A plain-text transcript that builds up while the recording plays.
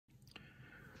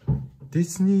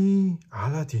Disney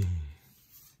Aladdin.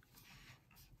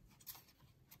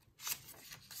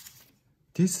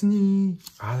 Disney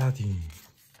Aladdin.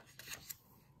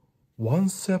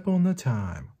 Once upon a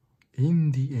time,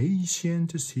 in the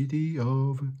ancient city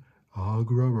of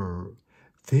Agra,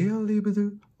 there lived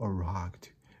a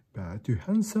ragged but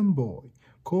handsome boy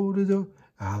called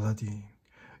Aladdin.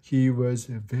 He was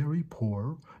very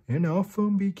poor and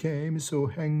often became so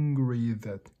hungry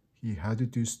that he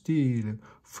had to steal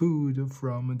food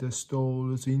from the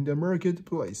stalls in the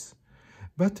marketplace.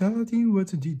 But Aladdin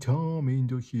was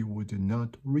determined he would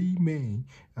not remain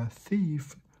a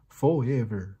thief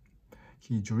forever.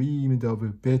 He dreamed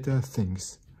of better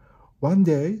things. One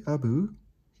day, Abu,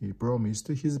 he promised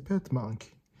his pet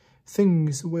monkey,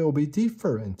 things will be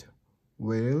different.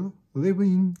 We'll live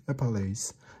in a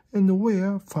palace and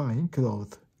wear fine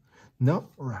clothes, not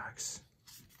rags.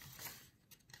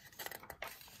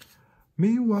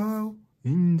 Meanwhile,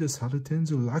 in the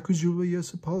Sultan's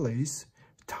luxurious palace,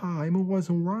 time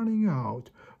was running out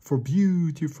for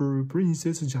beautiful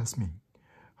Princess Jasmine.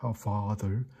 Her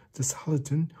father, the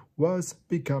Sultan, was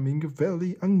becoming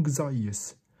very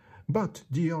anxious. But,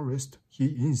 dearest,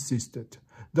 he insisted,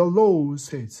 the law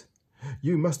says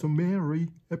you must marry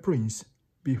a prince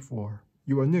before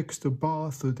your next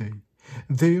birthday.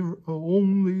 There are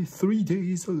only 3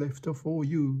 days left for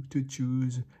you to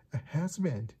choose a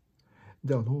husband.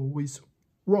 The law is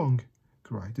wrong,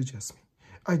 cried Jasmine.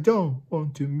 I don't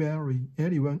want to marry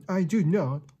anyone I do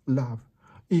not love,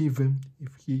 even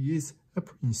if he is a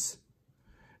prince.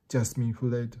 Jasmine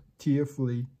fled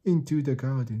tearfully into the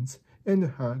gardens and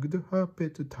hugged her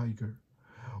pet tiger.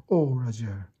 Oh,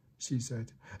 Raja, she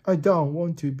said, I don't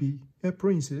want to be a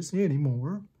princess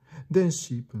anymore. Then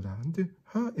she planned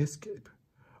her escape.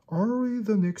 Early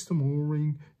the next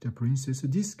morning, the princess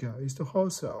disguised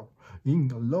herself in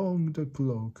a long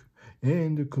cloak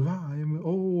and climbed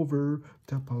over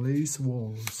the palace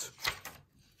walls.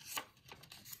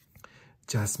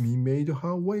 Jasmine made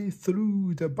her way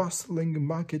through the bustling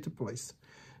marketplace.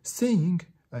 Seeing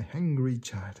a hungry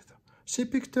child, she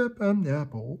picked up an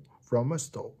apple from a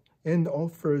stall and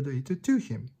offered it to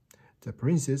him. The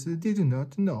princess did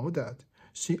not know that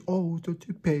she ought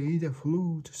to pay the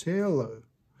fruit seller.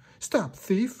 Stop,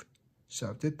 thief!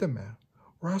 Shouted the man,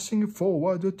 rushing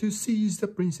forward to seize the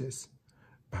princess.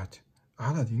 But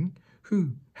Aladdin,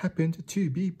 who happened to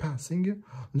be passing,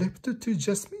 leapt to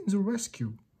Jasmine's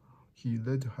rescue. He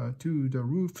led her to the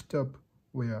rooftop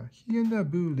where he and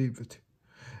Abu lived.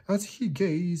 As he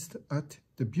gazed at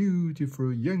the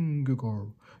beautiful young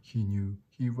girl, he knew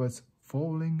he was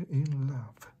falling in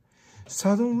love.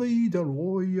 Suddenly the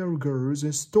royal girls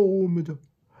stormed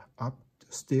up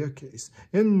the staircase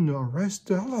and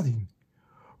arrested Aladdin.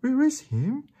 Release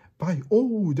him by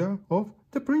order of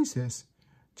the princess,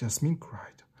 Jasmine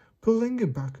cried, pulling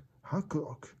back her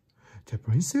cloak. The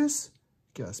princess?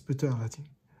 Gasped Aladdin.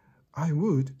 I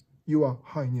would, your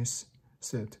highness,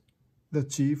 said the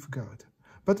chief guard,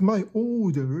 but my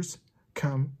orders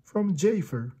come from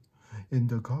Jafar. And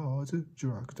the guards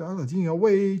dragged Aladdin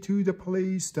away to the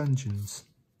palace dungeons.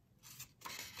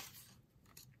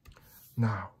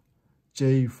 Now,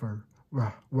 Jafar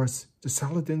was the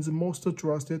Sultan's most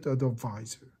trusted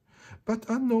advisor, but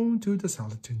unknown to the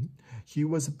Sultan, he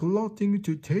was plotting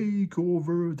to take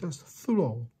over the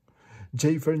throne.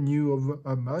 Jafar knew of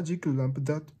a magic lamp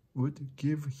that would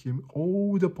give him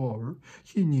all the power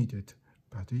he needed,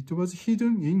 but it was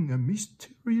hidden in a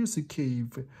mysterious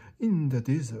cave in the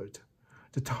desert.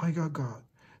 The tiger god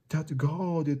that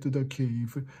guarded the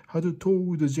cave had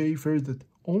told Jafar that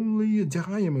only a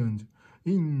diamond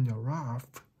in a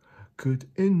rough could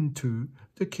enter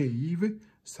the cave,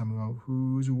 someone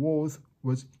whose worth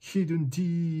was hidden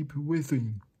deep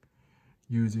within.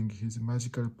 Using his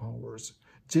magical powers,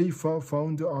 Jafar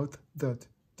found out that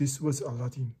this was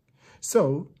Aladdin.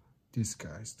 So,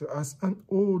 disguised as an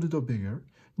old beggar,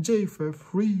 Jafar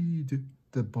freed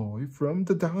the boy from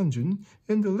the dungeon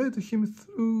and led him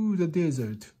through the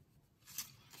desert.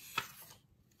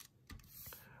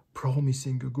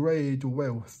 Promising great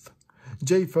wealth,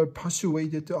 Jafar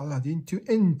persuaded Aladdin to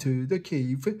enter the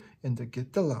cave and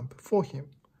get the lamp for him.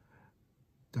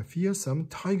 The fearsome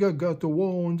tiger god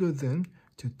warned them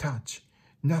to touch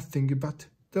nothing but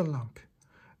the lamp.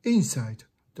 Inside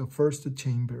the first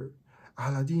chamber,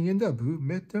 Aladdin and Abu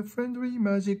met a friendly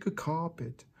magic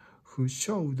carpet who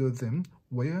showed them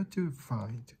where to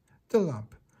find the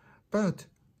lamp. But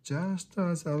just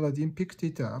as Aladdin picked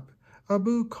it up,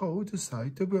 Abu caught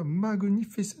sight of a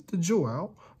magnificent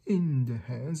jewel in the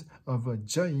hands of a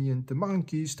giant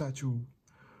monkey statue.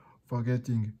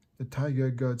 Forgetting the tiger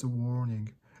god's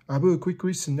warning, Abu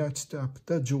quickly snatched up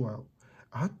the jewel.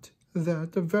 At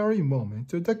That very moment,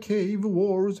 the cave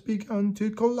walls began to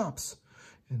collapse,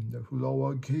 and the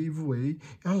floor gave way.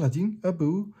 Aladdin,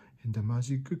 Abu, and the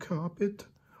magic carpet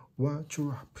were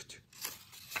trapped.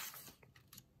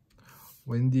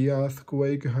 When the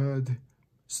earthquake had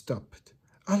stopped,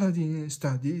 Aladdin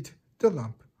studied the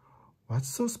lamp. What's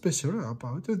so special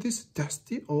about this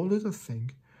dusty old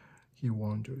thing? He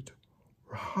wondered,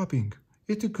 rubbing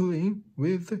it clean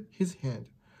with his hand.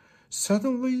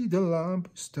 Suddenly the lamp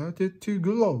started to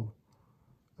glow.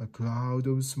 A cloud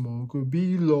of smoke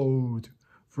billowed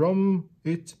from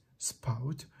its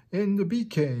spout and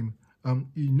became an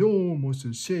enormous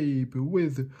shape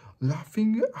with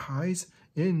laughing eyes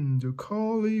and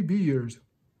curly beard.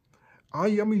 "I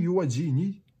am your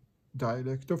genie,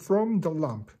 direct from the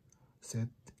lamp," said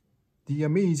the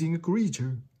amazing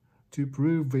creature. To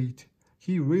prove it,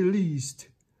 he released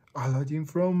Aladdin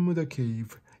from the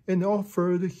cave and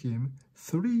offered him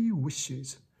 3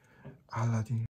 wishes. Aladdin